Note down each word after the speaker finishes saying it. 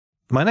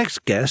My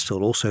next guest,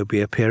 who'll also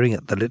be appearing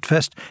at the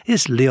Litfest,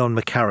 is Leon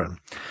McCarron.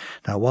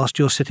 Now, whilst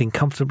you're sitting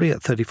comfortably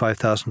at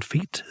 35,000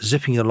 feet,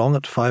 zipping along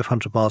at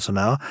 500 miles an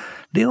hour,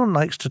 Leon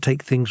likes to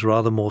take things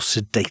rather more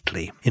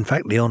sedately. In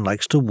fact, Leon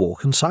likes to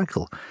walk and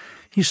cycle.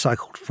 He's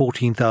cycled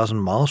 14,000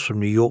 miles from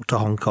New York to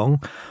Hong Kong,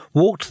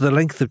 walked the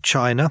length of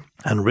China,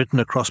 and ridden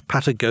across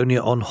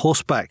Patagonia on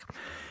horseback.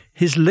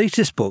 His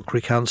latest book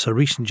recounts a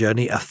recent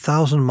journey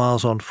 1,000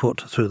 miles on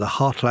foot through the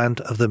heartland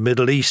of the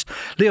Middle East.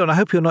 Leon, I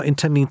hope you're not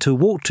intending to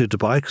walk to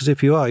Dubai, because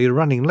if you are, you're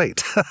running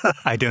late.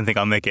 I don't think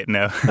I'll make it,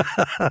 no.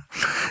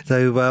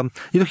 So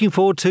you're looking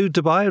forward to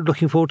Dubai,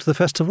 looking forward to the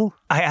festival?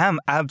 I am,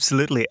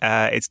 absolutely.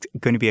 It's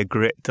going to be a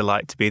great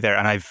delight to be there.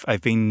 And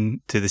I've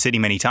been to the city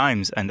many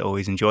times and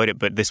always enjoyed it,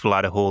 but this will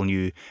add a whole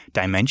new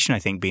dimension, I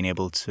think, being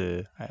able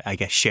to, I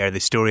guess, share the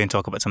story and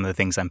talk about some of the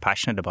things I'm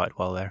passionate about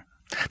while there.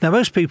 Now,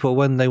 most people,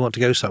 when they want to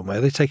go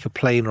somewhere, they take a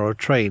plane or a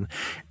train.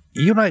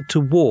 You like to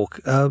walk.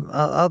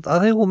 Are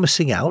they all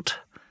missing out?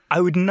 I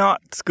would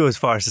not go as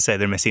far as to say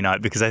they're missing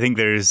out, because I think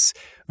there's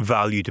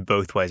value to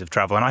both ways of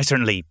travel. And I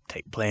certainly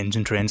take planes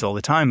and trains all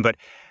the time, but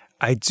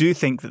I do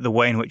think that the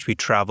way in which we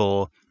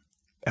travel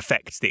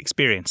affects the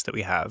experience that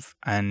we have.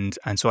 And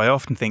so I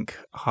often think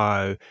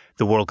how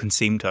the world can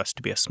seem to us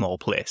to be a small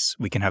place.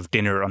 We can have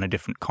dinner on a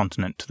different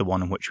continent to the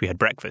one in which we had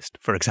breakfast,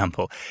 for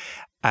example.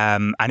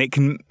 And it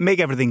can make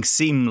everything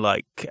seem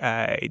like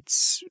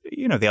it's,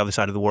 the other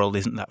side of the world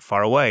isn't that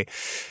far away.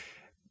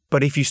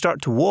 But if you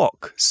start to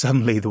walk,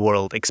 suddenly the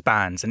world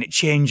expands and it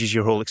changes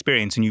your whole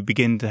experience, and you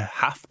begin to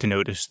have to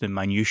notice the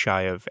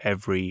minutiae of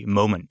every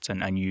moment,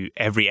 and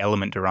every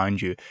element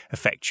around you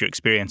affects your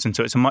experience. And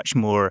so it's a much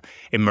more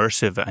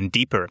immersive and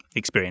deeper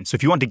experience. So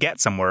if you want to get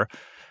somewhere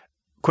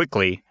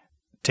quickly,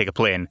 take a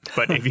plane.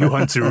 But if you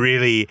want to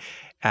really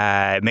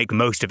make the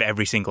most of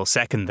every single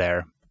second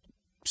there,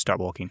 start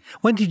walking.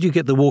 When did you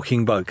get the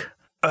walking bug?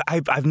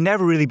 I've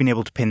never really been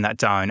able to pin that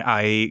down.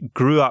 I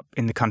grew up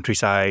in the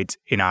countryside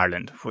in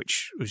Ireland,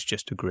 which was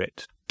just a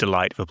great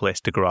delight of a place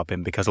to grow up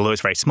in, because although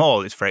it's very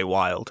small, it's very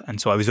wild. And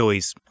so I was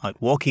always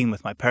out walking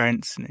with my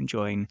parents and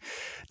enjoying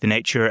the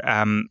nature.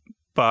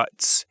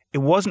 But it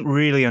wasn't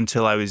really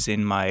until I was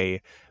in my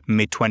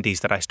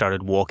mid-20s that I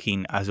started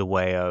walking as a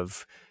way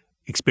of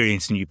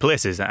experiencing new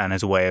places and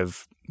as a way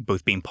of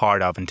both being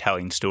part of and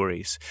telling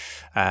stories.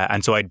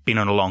 And so I'd been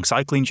on a long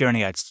cycling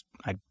journey.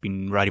 I'd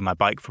been riding my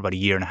bike for about a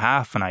year and a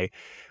half, and I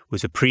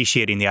was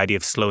appreciating the idea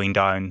of slowing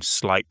down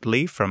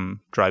slightly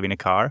from driving a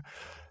car.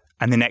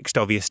 And the next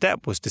obvious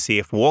step was to see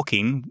if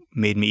walking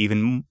made me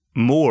even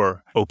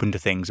more open to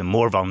things and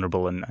more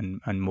vulnerable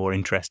and more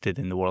interested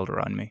in the world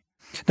around me.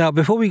 Now,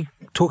 before we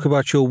talk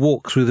about your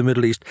walk through the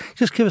Middle East,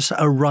 just give us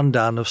a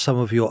rundown of some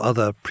of your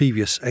other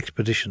previous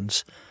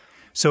expeditions.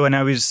 So when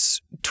I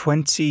was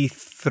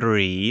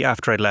 23,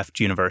 after I'd left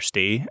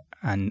university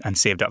and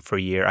saved up for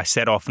a year, I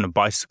set off on a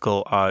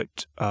bicycle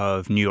out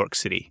of New York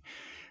City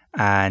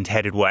and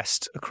headed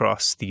west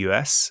across the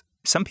US.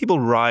 Some people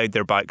ride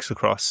their bikes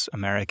across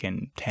America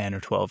in 10 or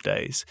 12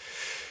 days.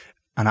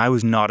 And I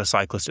was not a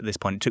cyclist at this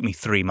point. It took me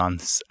 3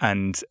 months.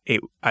 And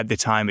at the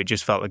time, it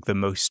just felt like the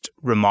most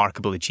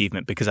remarkable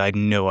achievement, because I had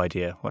no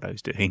idea what I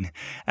was doing.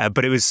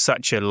 But it was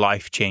such a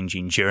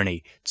life-changing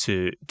journey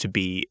to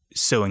be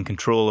so in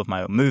control of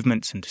my own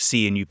movements and to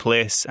see a new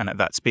place and at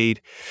that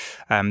speed.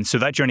 So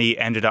that journey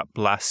ended up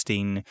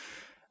lasting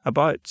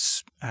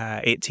about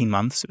 18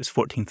 months. It was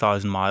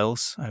 14,000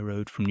 miles. I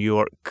rode from New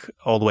York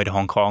all the way to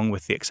Hong Kong,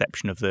 with the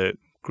exception of the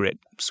great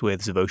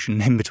swathes of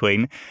ocean in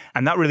between.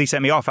 And that really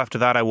set me off. After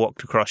that, I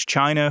walked across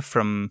China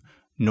from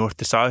north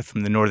to south,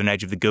 from the northern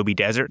edge of the Gobi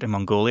Desert in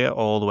Mongolia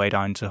all the way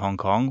down to Hong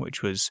Kong,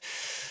 which was,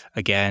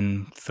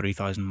 again,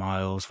 3,000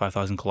 miles,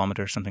 5,000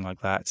 kilometers, something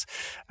like that.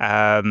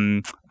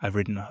 I've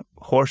ridden a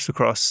horse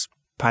across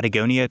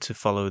Patagonia to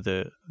follow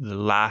the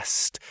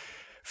last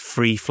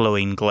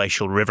free-flowing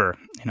glacial river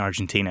in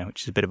Argentina,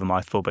 which is a bit of a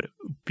mouthful, but a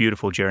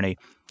beautiful journey.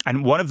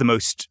 And one of the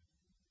most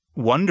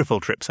wonderful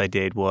trips I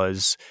did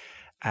was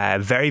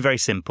very, very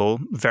simple,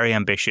 very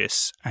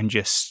ambitious, and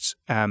just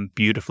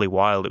beautifully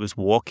wild. It was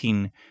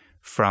walking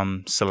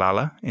from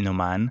Salalah in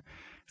Oman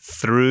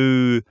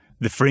through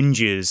the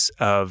fringes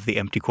of the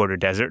Empty Quarter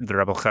Desert, the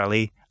Rub al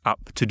Khali,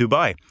 up to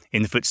Dubai,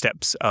 in the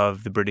footsteps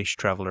of the British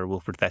traveller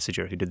Wilfred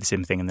Thesiger, who did the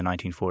same thing in the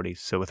 1940s.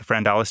 So with a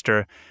friend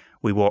Alistair,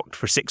 we walked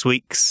for 6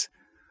 weeks,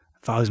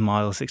 1,000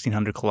 miles,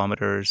 1,600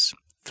 kilometres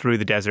through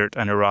the desert,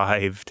 and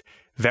arrived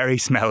very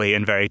smelly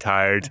and very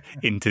tired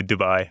into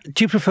Dubai.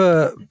 Do you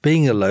prefer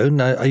being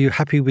alone? Are you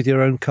happy with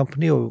your own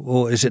company,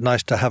 or is it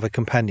nice to have a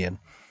companion?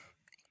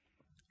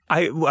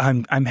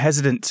 I'm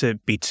hesitant to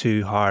be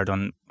too hard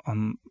on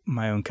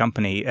my own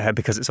company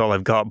because it's all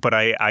I've got, but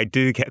I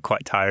do get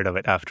quite tired of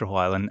it after a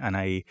while, and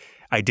I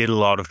did a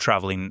lot of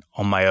traveling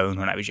on my own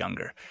when I was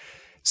younger.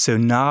 So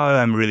now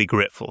I'm really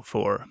grateful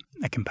for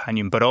a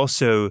companion, but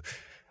also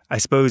I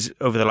suppose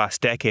over the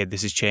last decade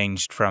this has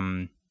changed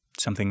from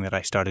something that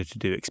I started to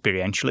do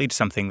experientially to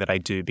something that I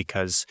do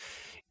because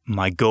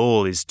my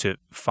goal is to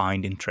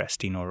find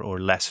interesting or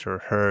lesser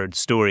heard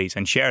stories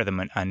and share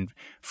them. And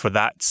for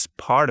that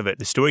part of it,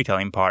 the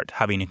storytelling part,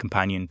 having a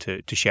companion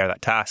to share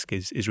that task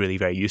is really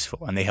very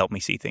useful. And they help me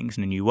see things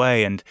in a new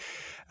way. And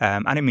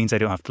it means I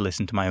don't have to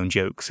listen to my own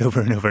jokes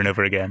over and over and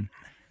over again.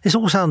 This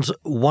all sounds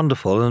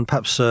wonderful, and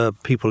perhaps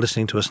people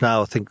listening to us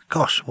now think,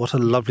 gosh, what a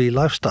lovely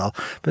lifestyle.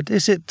 But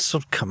is it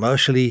sort of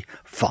commercially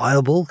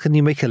viable? Can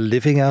you make a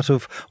living out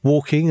of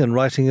walking and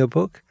writing a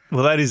book?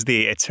 Well, that is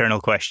the eternal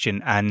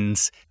question.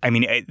 And I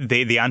mean,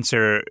 the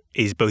answer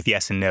is both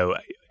yes and no.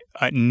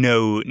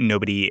 No,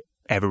 nobody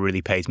ever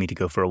really pays me to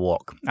go for a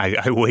walk.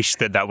 I wish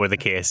that were the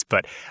case,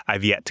 but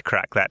I've yet to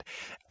crack that.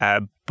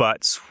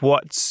 But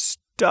what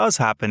does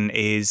happen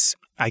is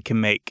I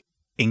can make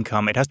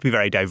income. It has to be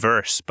very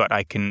diverse, but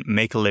I can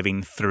make a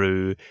living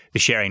through the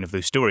sharing of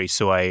those stories.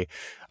 So I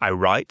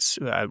write.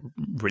 I've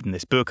written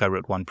this book. I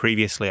wrote one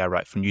previously. I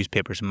write for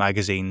newspapers and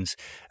magazines.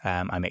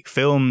 I make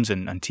films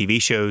and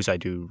TV shows. I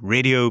do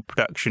radio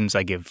productions.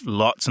 I give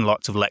lots and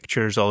lots of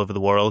lectures all over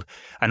the world.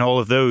 And all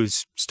of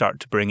those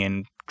start to bring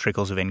in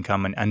trickles of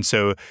income. And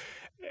so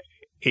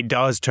it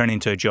does turn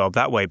into a job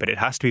that way, but it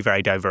has to be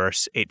very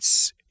diverse.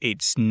 It's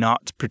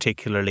not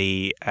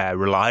particularly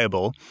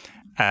reliable.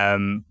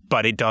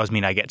 But it does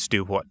mean I get to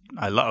do what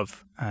I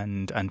love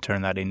and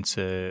turn that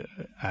into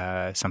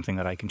something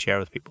that I can share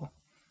with people.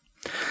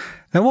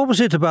 Now, what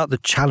was it about the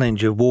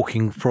challenge of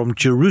walking from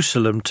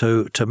Jerusalem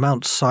to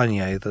Mount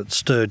Sinai that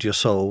stirred your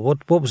soul?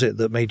 What was it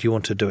that made you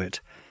want to do it?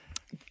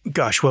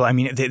 Gosh, well, I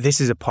mean, this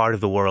is a part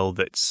of the world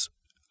that's,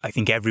 I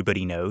think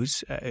everybody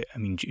knows. I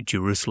mean,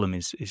 Jerusalem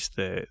is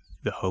the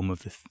home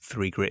of the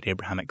three great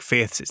Abrahamic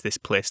faiths. It's this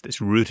place that's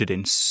rooted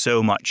in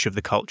so much of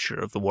the culture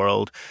of the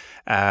world.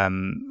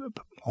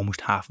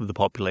 Almost half of the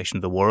population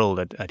of the world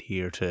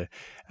adhere to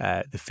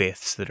the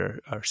faiths that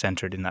are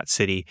centered in that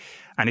city.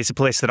 And it's a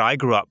place that I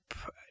grew up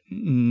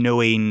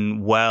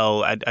knowing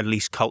well, at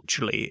least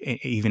culturally.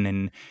 Even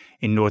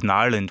in Northern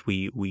Ireland,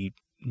 we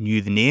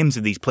knew the names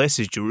of these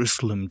places: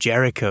 Jerusalem,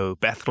 Jericho,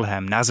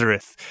 Bethlehem,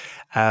 Nazareth.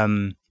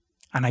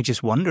 And I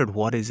just wondered,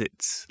 what is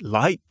it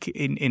like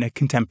in a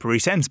contemporary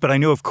sense? But I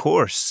know, of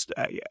course,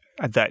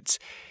 that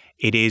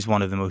it is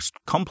one of the most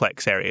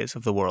complex areas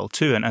of the world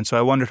too. And so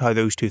I wondered how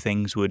those two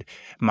things would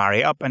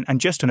marry up.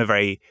 And just on a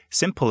very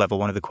simple level,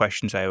 one of the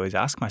questions I always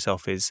ask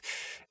myself is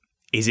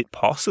it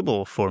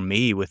possible for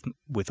me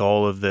with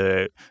all of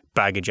the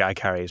baggage I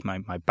carry as my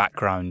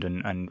background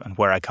and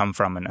where I come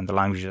from and the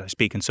languages I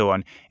speak and so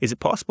on, is it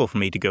possible for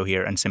me to go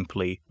here and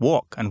simply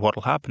walk? And what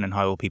will happen and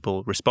how will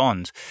people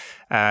respond?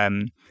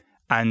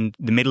 And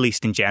the Middle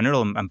East in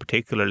general, and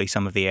particularly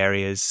some of the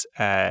areas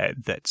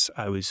that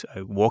I was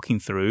walking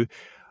through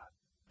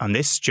on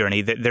this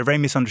journey, they're very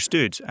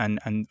misunderstood. And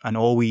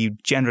all we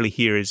generally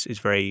hear is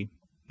very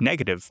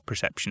negative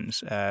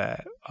perceptions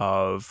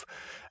of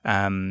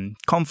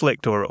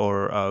conflict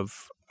or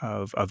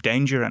of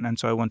danger. And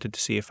so I wanted to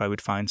see if I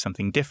would find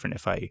something different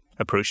if I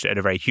approached it at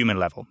a very human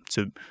level.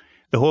 So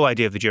the whole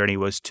idea of the journey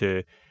was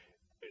to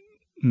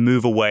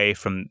move away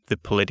from the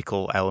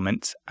political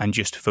element and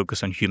just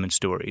focus on human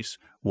stories,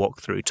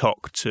 walk through,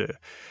 talk to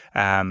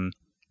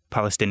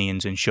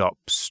Palestinians in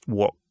shops,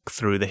 walk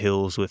through the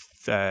hills with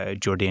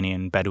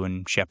Jordanian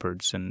Bedouin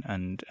shepherds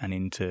and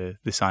into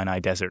the Sinai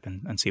desert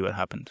and see what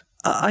happened.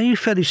 Are you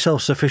fairly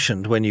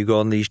self-sufficient when you go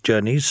on these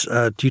journeys?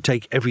 Do you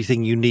take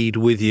everything you need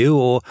with you,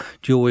 or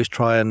do you always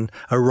try and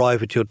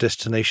arrive at your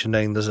destination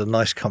knowing there's a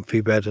nice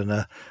comfy bed and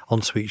an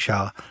ensuite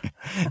shower?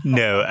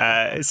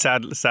 No,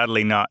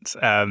 sadly not.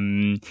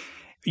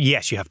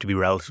 Yes, you have to be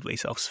relatively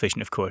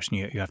self-sufficient, of course, and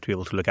you have to be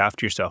able to look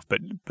after yourself. But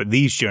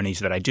these journeys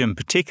that I do, and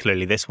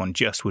particularly this one,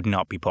 just would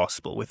not be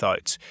possible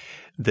without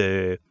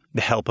the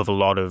help of a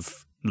lot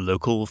of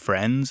local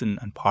friends and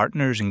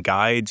partners and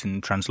guides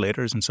and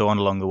translators and so on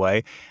along the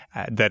way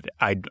that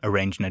I'd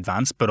arrange in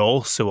advance, but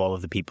also all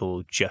of the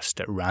people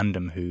just at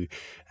random who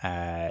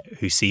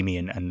see me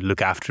and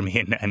look after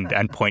me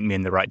and point me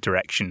in the right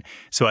direction.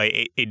 So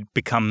it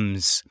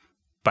becomes,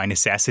 by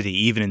necessity,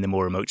 even in the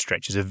more remote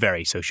stretches, a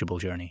very sociable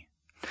journey.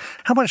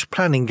 How much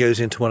planning goes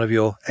into one of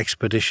your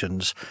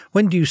expeditions?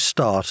 When do you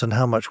start, and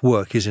how much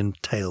work is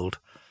entailed?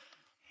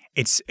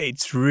 It's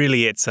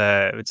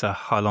a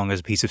how long is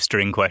a piece of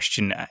string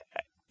question.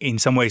 In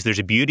some ways, there's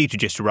a beauty to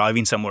just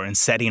arriving somewhere and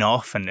setting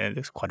off, and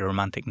there's quite a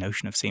romantic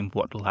notion of seeing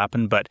what will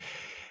happen. But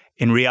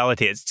in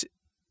reality,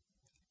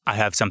 I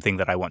have something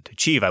that I want to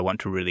achieve. I want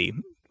to really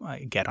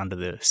get under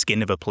the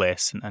skin of a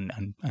place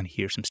and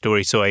hear some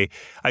stories. So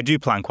I do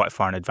plan quite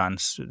far in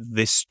advance.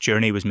 This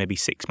journey was maybe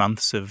 6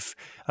 months of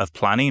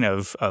planning,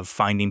 of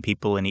finding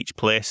people in each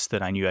place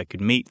that I knew I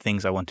could meet,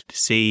 things I wanted to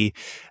see.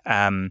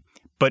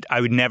 But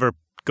I would never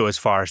go as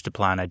far as to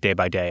plan a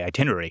day-by-day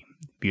itinerary.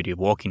 The beauty of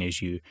walking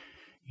is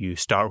you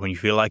start when you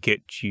feel like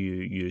it,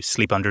 you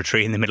sleep under a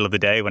tree in the middle of the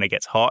day when it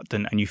gets hot,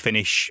 and you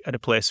finish at a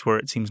place where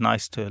it seems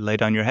nice to lay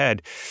down your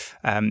head.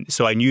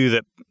 So I knew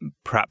that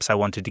perhaps I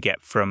wanted to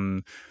get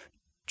from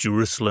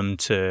Jerusalem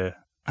to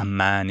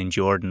Amman in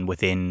Jordan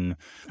within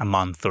a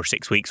month or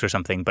 6 weeks or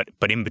something,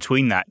 but in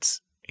between that,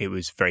 it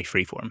was very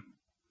freeform.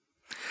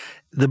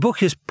 The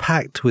book is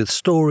packed with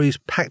stories,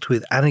 packed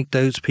with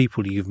anecdotes,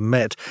 people you've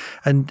met,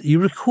 and you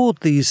record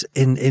these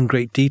in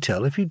great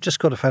detail. Have you just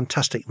got a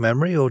fantastic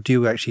memory, or do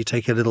you actually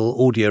take a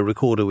little audio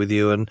recorder with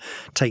you and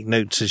take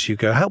notes as you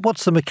go?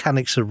 What's the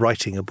mechanics of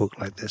writing a book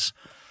like this?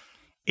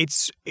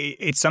 It's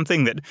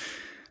something that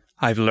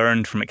I've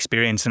learned from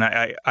experience, and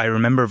I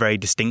remember very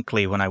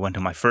distinctly when I went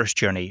on my first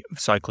journey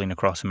cycling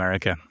across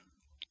America.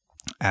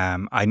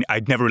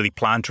 I'd never really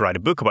planned to write a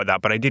book about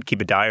that, but I did keep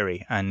a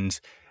diary, and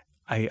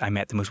I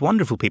met the most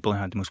wonderful people and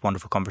had the most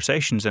wonderful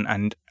conversations,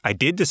 and I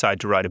did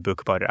decide to write a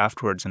book about it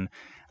afterwards. And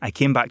I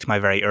came back to my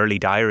very early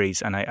diaries,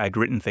 and I'd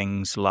written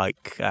things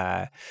like,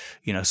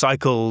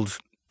 cycled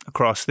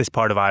across this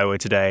part of Iowa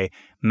today,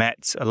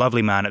 met a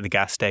lovely man at the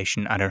gas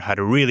station, and had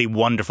a really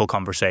wonderful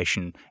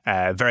conversation,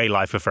 very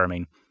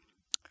life-affirming.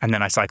 And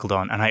then I cycled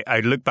on, and I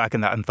looked back at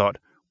that and thought,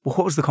 well,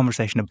 what was the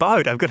conversation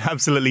about? I've got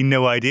absolutely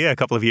no idea a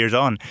couple of years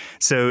on.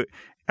 So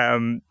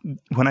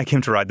when I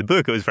came to write the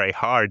book, it was very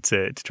hard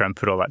to try and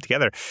put all that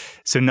together.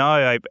 So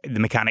now the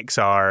mechanics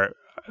are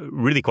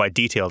really quite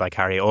detailed. I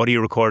carry audio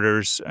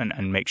recorders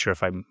and make sure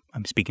if I'm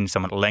speaking to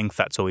someone at length,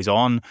 that's always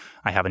on.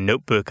 I have a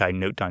notebook. I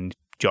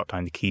jot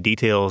down the key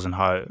details and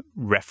how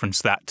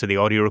reference that to the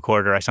audio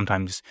recorder.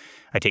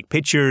 I take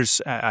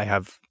pictures.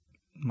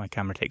 My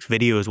camera takes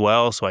video as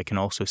well, so I can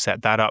also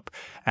set that up.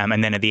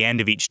 And then at the end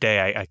of each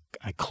day,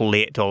 I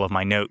collate all of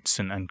my notes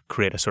and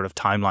create a sort of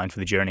timeline for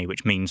the journey,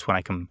 which means when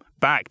I come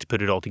back to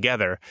put it all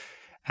together,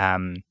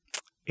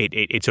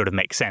 it sort of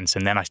makes sense.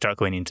 And then I start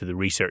going into the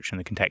research and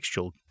the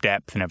contextual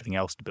depth and everything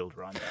else to build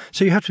around that.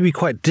 So you have to be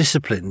quite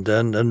disciplined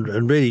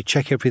and really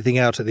check everything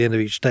out at the end of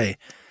each day.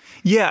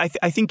 Yeah,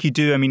 I think you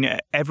do. I mean,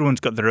 everyone's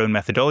got their own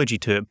methodology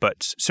to it,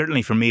 but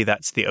certainly for me,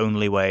 that's the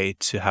only way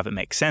to have it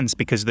make sense,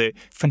 because the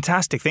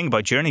fantastic thing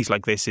about journeys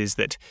like this is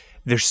that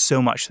there's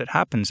so much that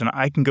happens. And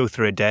I can go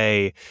through a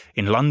day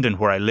in London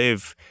where I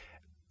live.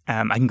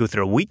 I can go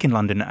through a week in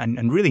London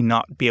and really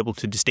not be able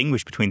to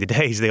distinguish between the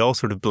days. They all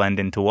sort of blend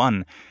into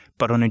one.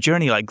 But on a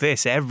journey like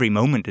this, every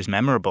moment is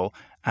memorable.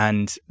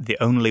 And the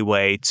only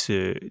way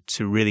to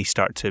really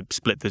start to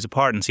split those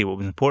apart and see what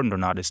was important or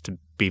not is to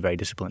be very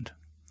disciplined.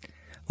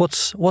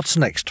 What's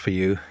next for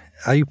you?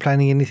 Are you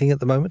planning anything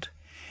at the moment?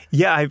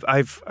 Yeah,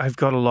 I've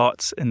got a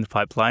lot in the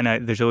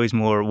pipeline. There's always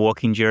more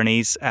walking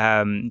journeys.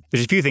 There's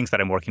a few things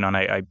that I'm working on.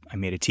 I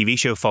made a TV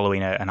show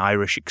following an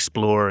Irish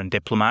explorer and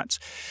diplomat,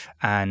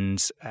 and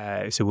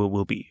so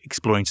we'll be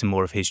exploring some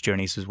more of his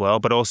journeys as well.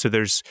 But also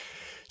there's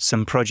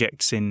some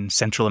projects in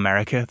Central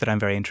America that I'm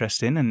very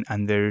interested in,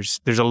 and there's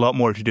a lot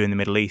more to do in the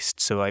Middle East.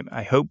 So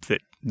I hope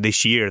that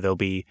this year there'll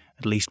be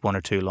at least 1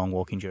 or 2 long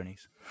walking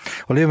journeys.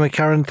 Well, Leon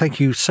McCarron, thank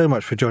you so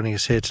much for joining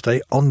us here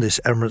today on this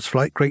Emirates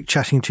flight. Great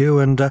chatting to you,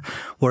 and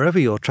wherever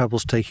your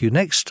travels take you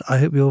next, I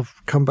hope you'll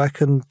come back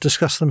and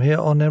discuss them here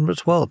on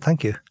Emirates World.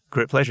 Thank you.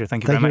 Great pleasure.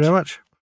 Thank you very much.